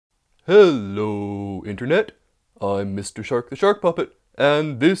Hello, Internet. I'm Mr. Shark the Shark Puppet,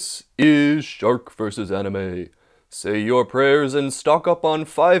 and this is Shark vs. Anime. Say your prayers and stock up on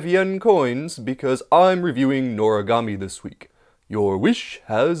 5 yen coins because I'm reviewing Noragami this week. Your wish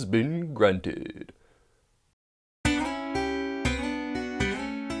has been granted.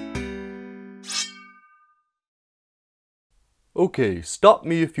 Okay, stop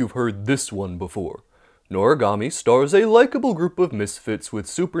me if you've heard this one before. Noragami stars a likable group of misfits with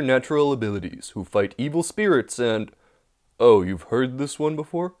supernatural abilities who fight evil spirits and... Oh, you've heard this one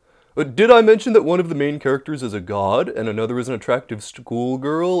before? Did I mention that one of the main characters is a god and another is an attractive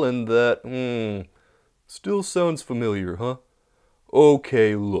schoolgirl and that... Still sounds familiar, huh?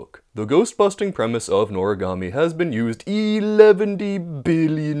 Okay, look. The ghost-busting premise of Noragami has been used 11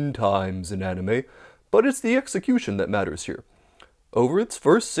 billion times in anime, but it's the execution that matters here. Over its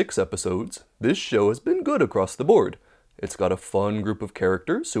first 6 episodes, this show has been good across the board. It's got a fun group of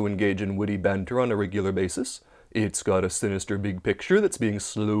characters who engage in witty banter on a regular basis. It's got a sinister big picture that's being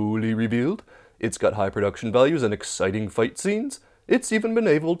slowly revealed. It's got high production values and exciting fight scenes. It's even been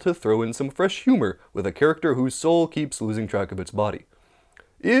able to throw in some fresh humor with a character whose soul keeps losing track of its body.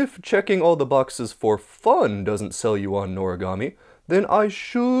 If checking all the boxes for fun doesn't sell you on Noragami, then I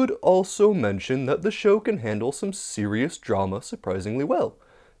should also mention that the show can handle some serious drama surprisingly well.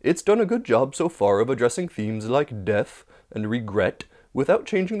 It's done a good job so far of addressing themes like death and regret without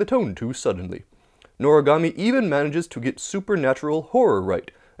changing the tone too suddenly. Noragami even manages to get supernatural horror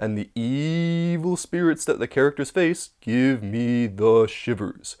right, and the evil spirits that the characters face give me the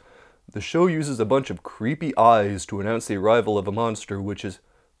shivers. The show uses a bunch of creepy eyes to announce the arrival of a monster which is...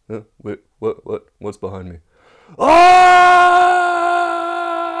 Wait, what's behind me? Ah!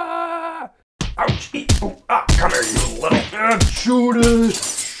 Ouch! Oh, come here, you little... Shoot it!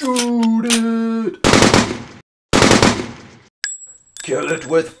 Shoot it! Kill it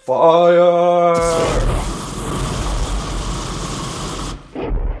with fire!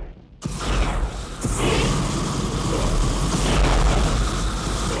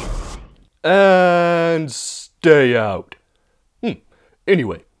 And stay out.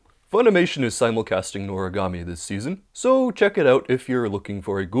 Anyway, Funimation is simulcasting Noragami this season, so check it out if you're looking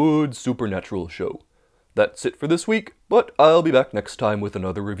for a good supernatural show. That's it for this week, but I'll be back next time with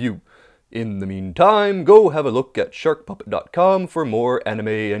another review. In the meantime, go have a look at sharkpuppet.com for more anime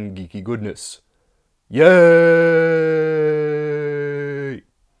and geeky goodness. Yay!